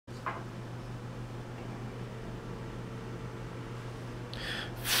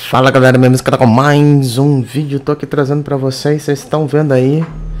Fala galera, minha música tá com mais um vídeo. Tô aqui trazendo pra vocês, vocês estão vendo aí.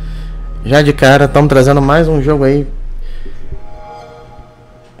 Já de cara, estamos trazendo mais um jogo aí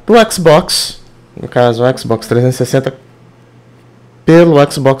do Xbox. No caso, o Xbox 360 pelo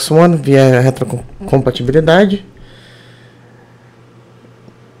Xbox One, via retrocompatibilidade.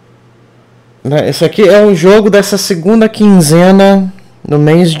 Esse aqui é o jogo dessa segunda quinzena no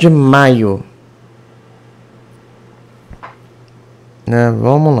mês de maio.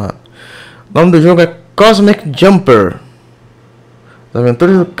 Vamos lá. O nome do jogo é Cosmic Jumper, As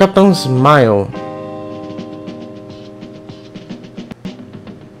Aventuras do Capitão Smiley.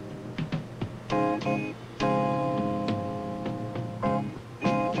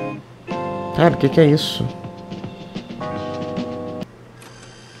 Cara, o que é isso?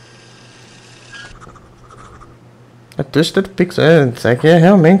 É Twisted Pixel. Isso aqui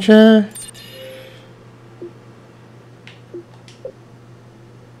realmente é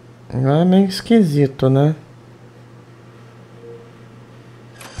meio esquisito, né?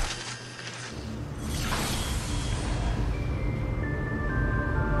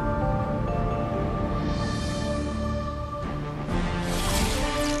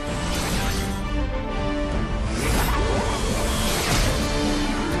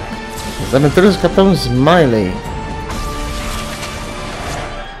 As Aventuras do Capitão Smiley.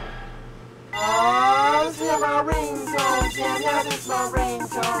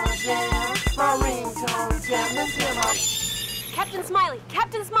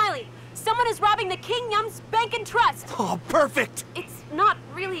 Captain Smiley! Someone is robbing the King Yum's Bank and Trust! Oh, perfect! It's not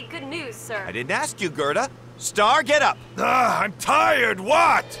really good news, sir. I didn't ask you, Gerda. Star, get up! I'm tired,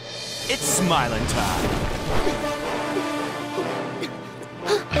 what? It's smiling time.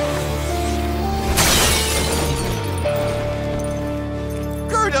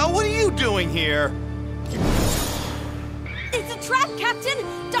 Gerda, what are you doing here? It's a trap, Captain!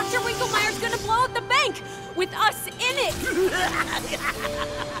 Dr. Winkelmeyer's gonna blow up the bank! With us in it!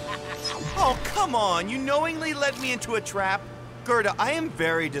 Oh, come on. You knowingly led me into a trap? Gerda, I am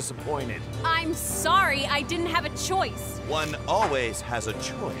very disappointed. I'm sorry, I didn't have a choice. One always has a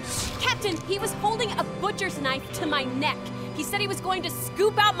choice. Captain, he was holding a butcher's knife to my neck. He said he was going to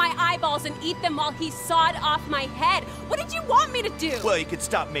scoop out my eyeballs and eat them while he sawed off my head. What did you want me to do? Well, you could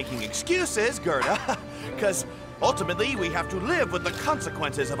stop making excuses, Gerda. Because ultimately, we have to live with the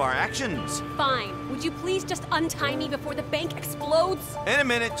consequences of our actions. Fine. Would you please just untie me before the bank explodes? In a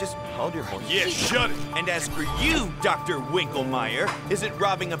minute, just hold your horses. Yeah, shut it. And as for you, Dr. Winkelmeyer, isn't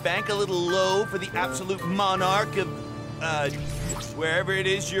robbing a bank a little low for the absolute monarch of, wherever it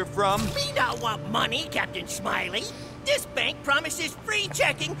is you're from? We don't want money, Captain Smiley. This bank promises free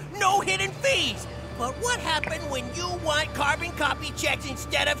checking, no hidden fees. But what happened when you want carbon copy checks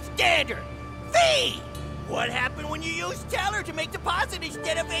instead of standard? Fee! What happened when you use teller to make deposit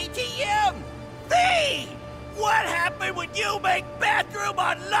instead of ATM? Fee! What happened when you make bathroom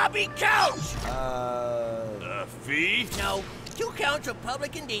on lobby couch? Fee? No, 2 counts of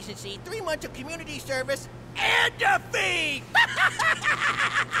public indecency, 3 months of community service, and a fee!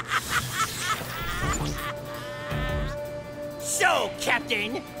 So,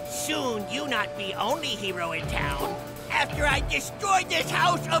 Captain, soon you not be only hero in town. After I destroyed this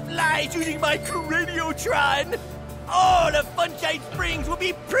house of lies using my Craniotron, all of Funshine Springs will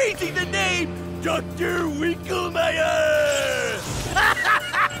be praising the name Dr. Winkelmeyer!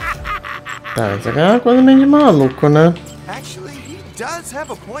 Tá, isso aqui é uma coisa meio de maluco, né? Actually, he does have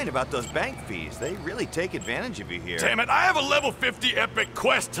a point about those bank fees. They really take advantage of you here. Damn it, I have a level 50 epic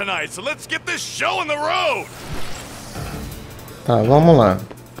quest tonight, so let's get this show on the road! Tá, vamos lá.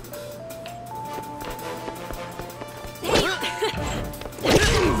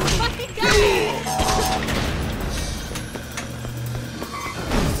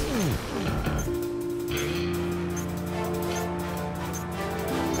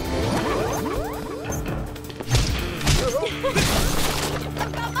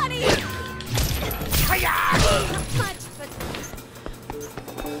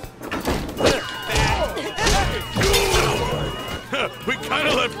 We kind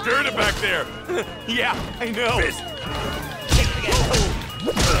of left Gerda back there. Yeah, I know.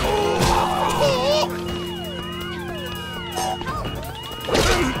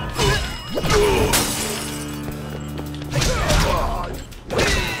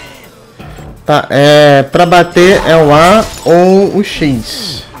 Tá, pra bater é o A ou o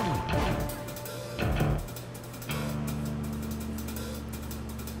X.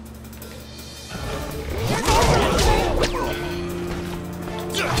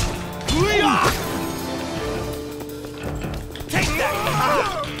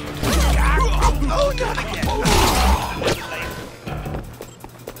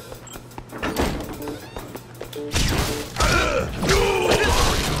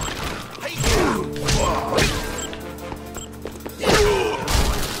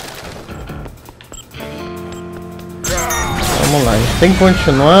 Vamos lá, a gente tem que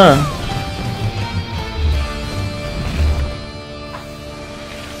continuar.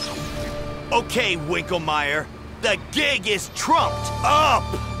 Okay, Winklemeyer, the gig is trumped. Up!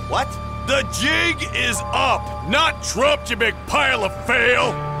 What? The jig is up, not trumped, you big pile of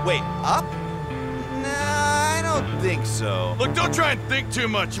fail. Wait, up? Nah, I don't think so. Look, don't try and think too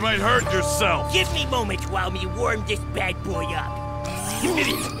much. You might hurt yourself. Give me moments while me warm this bad boy up.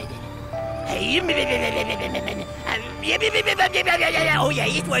 Oh yeah,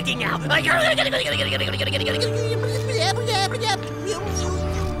 it's working now.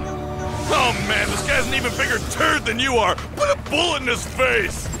 Oh man, this guy's an even bigger turd than you are. Put a bullet in his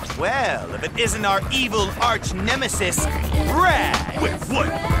face. Well, if it isn't our evil arch nemesis, Brad. Wait, what?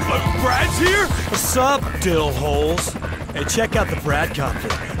 Brad's here? What's up, dill holes? Hey, check out the Brad copter.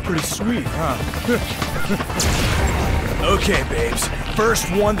 Pretty sweet, huh? Okay, babes.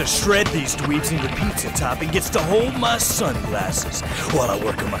 First one to shred these dweebs into pizza topping gets to hold my sunglasses while I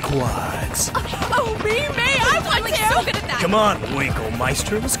work on my quads. Oh, me? I want to! So good at that! Come on,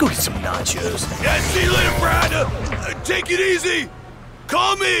 Winkelmeister. Let's go get some nachos. Yeah, see you later, Brad. Take it easy.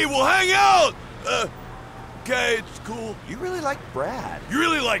 Call me. We'll hang out. Okay, it's cool. You really like Brad. You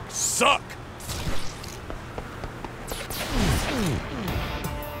really like suck.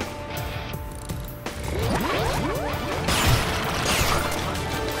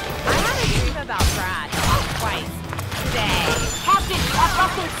 I had a dream about Brad twice today. Captain, you have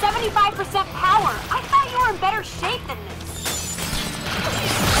less than 75% power. I thought you were in better shape than this.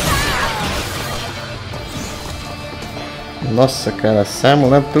 Nossa, cara, essa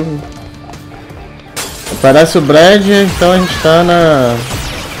mulher tudo. Parece o Brad, então a gente tá na.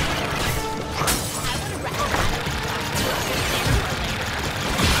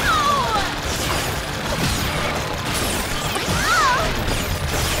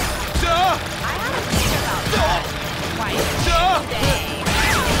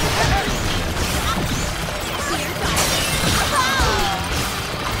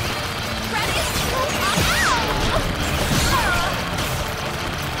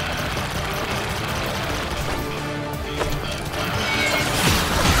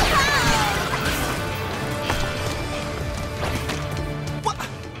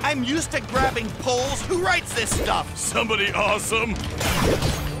 I'm used to grabbing poles. Who writes this stuff? Somebody awesome.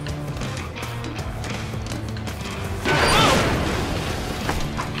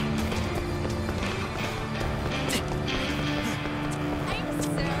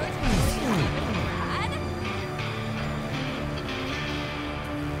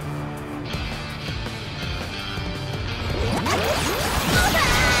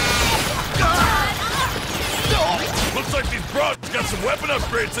 Looks like these broads got some weapon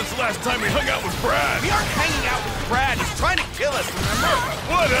upgrades since the last time we hung out with Brad. We aren't hanging out with Brad. He's trying to kill us, remember?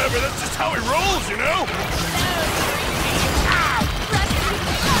 Whatever, that's just how he rolls, you know?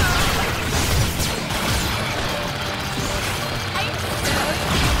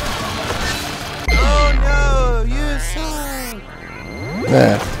 Oh no, you suck.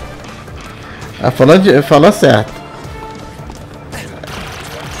 É. Ela falou certo.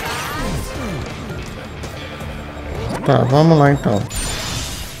 Tá, vamos lá então. Vou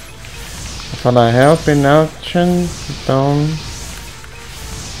falar help in action, então.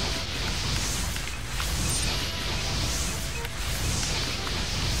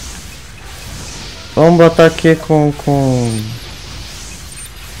 Vamos botar aqui com...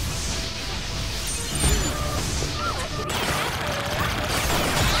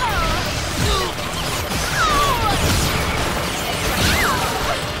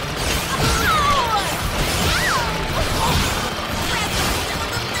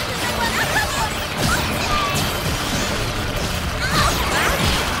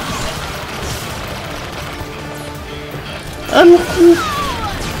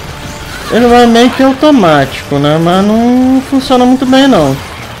 Ele vai meio que automático, né? Mas não funciona muito bem não.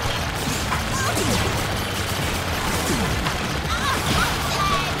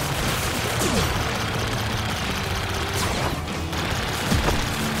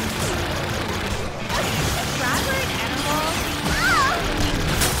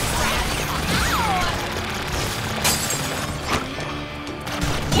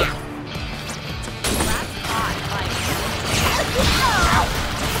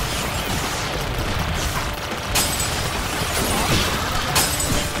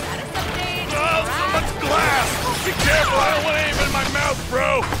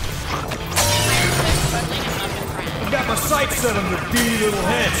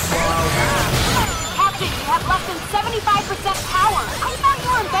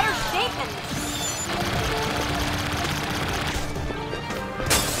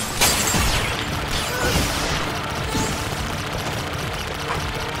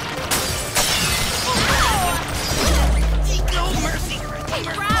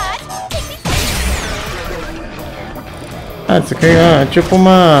 isso aqui é tipo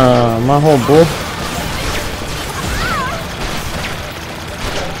uma robô.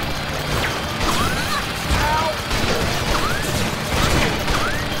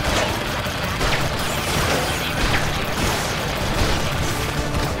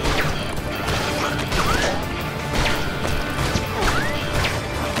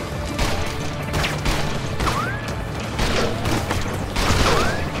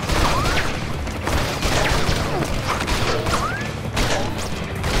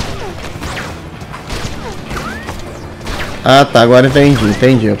 Ah, tá, agora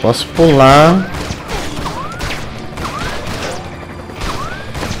entendi. Eu posso pular.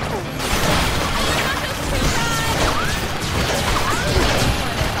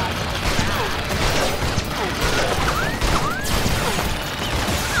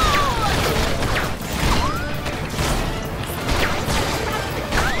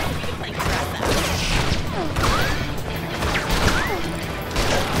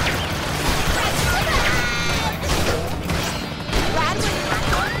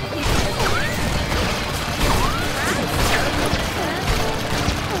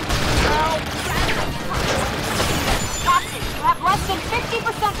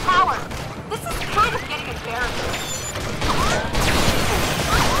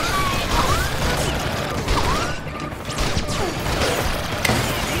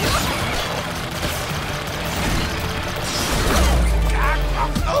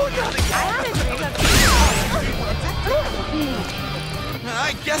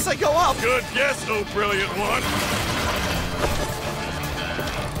 I guess I go up. Good guess, oh brilliant one.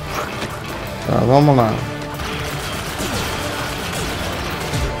 Tá, vamos lá.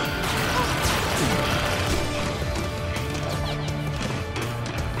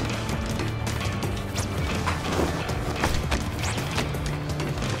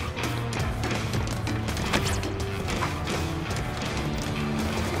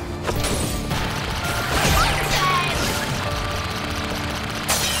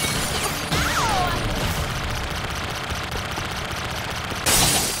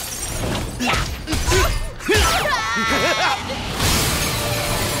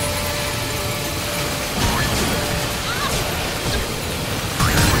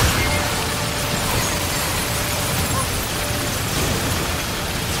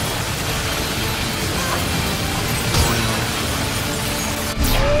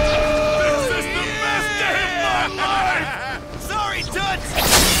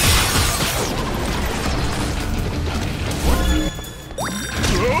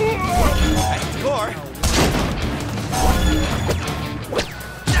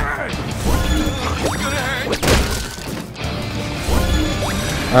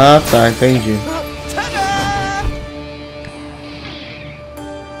 Ah, tá, entendi.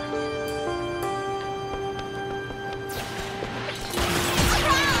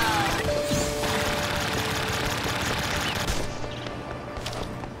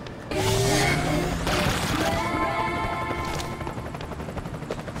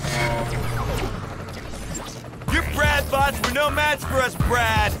 Your Brad bots were no match for us,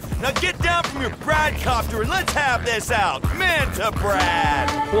 Brad. Now get down from your Bradcopter and let's have this out. Man to Brad.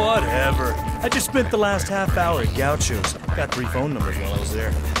 Whatever. I just spent the last half hour at Gaucho's. Got 3 phone numbers while I was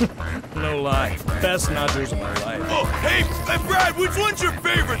there. No lie. Best nachos of my life. Oh, hey, Brad, which one's your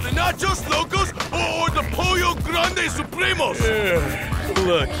favorite? The Nachos Locos or the Pollo Grande Supremos?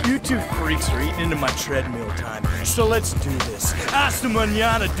 Look, you two freaks are eating into my treadmill time. So let's do this. Hasta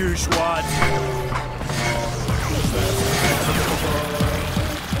mañana, douchewads.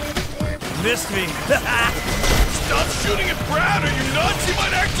 Missed me. Stop shooting at Brad, are you nuts? He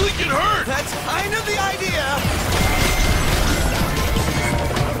might actually get hurt. That's kind of the idea.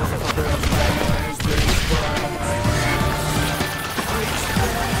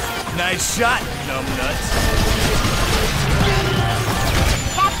 Nice shot, numbnuts.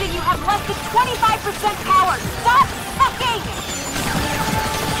 Captain, you have less than 25% power. Stop sucking!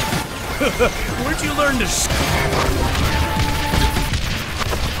 Where'd you learn to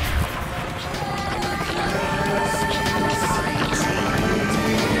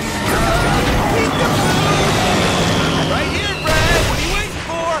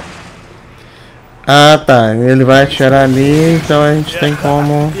Ah, tá. Ele vai atirar ali, então a gente tem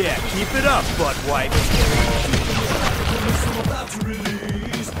como... Yeah, keep it up, butt wipe.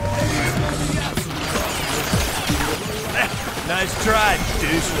 Nice try,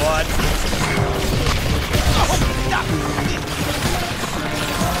 douchewad.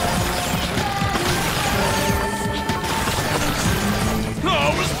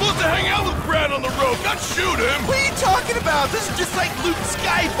 Oh, we're supposed to hang out with Brad on the road, not shoot him. What are you talking about? This is just like Luke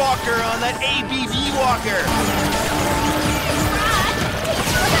Skywalker on that ABV walker.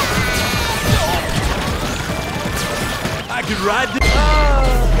 ride the...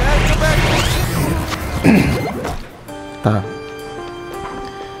 Tá.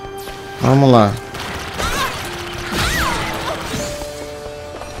 Vamos lá.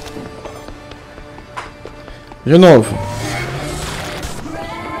 De novo.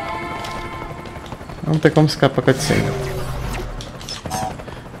 Não tem como escapar com a cutscene.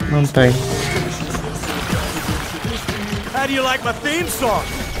 Não tem. How do you like my theme song?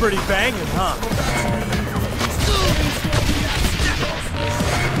 Pretty banging, huh?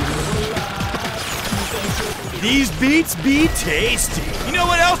 These beats be tasty. You know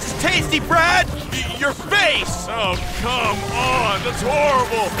what else is tasty, Brad? Your face! Oh, come on. That's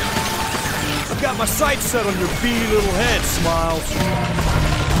horrible. I've got my sights set on your beady little head, Smiles.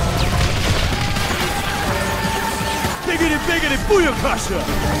 Biggity, biggity, booyakasha!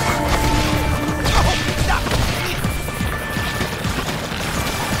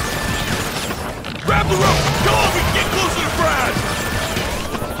 Grab the rope. Go on, we can get closer to Brad.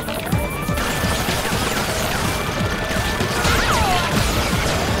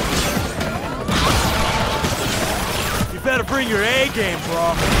 You better bring your A game,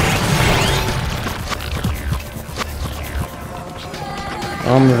 bro.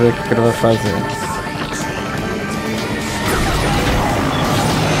 Vamos ver o que ele vai fazer.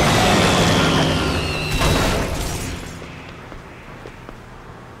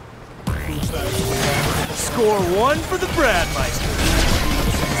 Score one for the Bradmeister.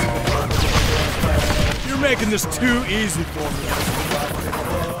 You're making this too easy for me.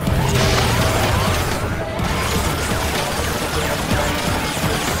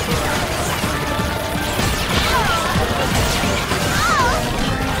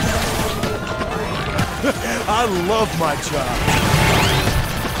 I love my job.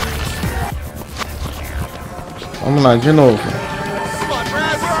 Vamos lá, de novo. Come on,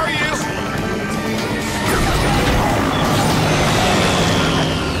 Brad, where are you?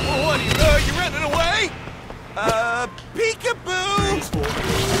 Well, what, you running away? Peekaboo!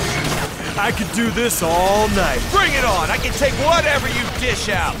 I could do this all night. Bring it on! I can take whatever you dish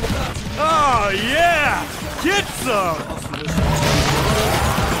out! Oh, yeah! Get some!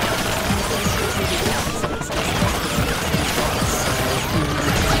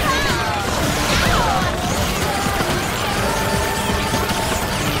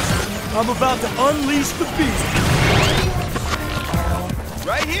 I'm about to unleash the beast.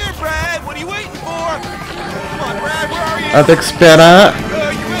 Right here, Brad! What are you waiting for? Come on, Brad, where are you? Vai ter que esperar.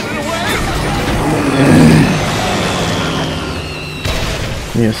 You running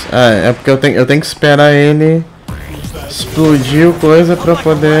away? Isso. Ah, é porque eu tenho que esperar ele explodir o coisa pra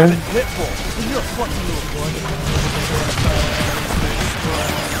poder.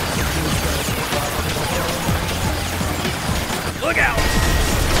 Look out!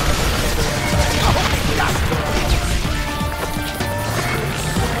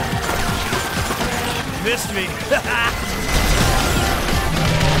 Missed me.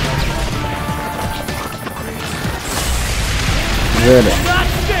 Ver. Not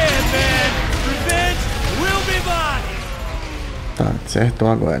stand, man. Revenge will be mine. Tá, acertou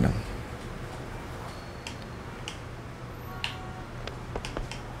agora.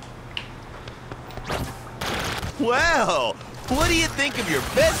 Well, what do you think of your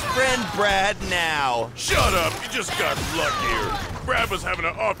best friend Brad now? Shut up. You just got luckier. Brad was having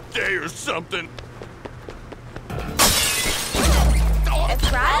an off day or something. It's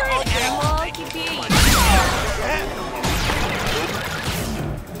rather an animal to be.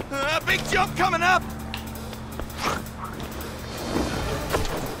 Big jump coming up!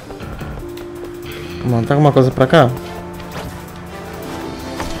 Mano, tem alguma coisa pra cá?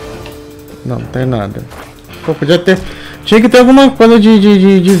 Não, não tem nada. Pô, podia ter... Tinha que ter alguma coisa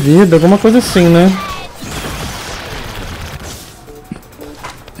de vida, alguma coisa assim, né?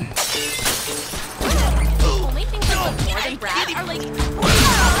 Only things that look more than Brad are like.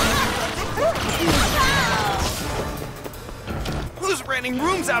 Who's renting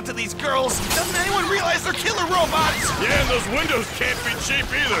rooms out to these girls? Doesn't anyone realize they're killer robots? Yeah, and those windows can't be cheap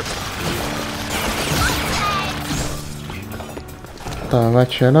either. Tá, vai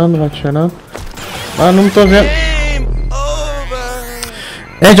tirando, vai tirando. Ah, não tô vendo. Game over.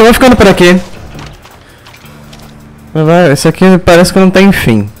 Gente, eu vou ficando por aqui. Esse aqui parece que não tem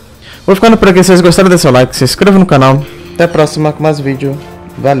fim. Vou ficando por aqui. Se vocês gostaram, deixa o like, se inscreva no canal. Até a próxima com mais vídeo.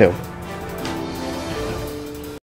 Valeu.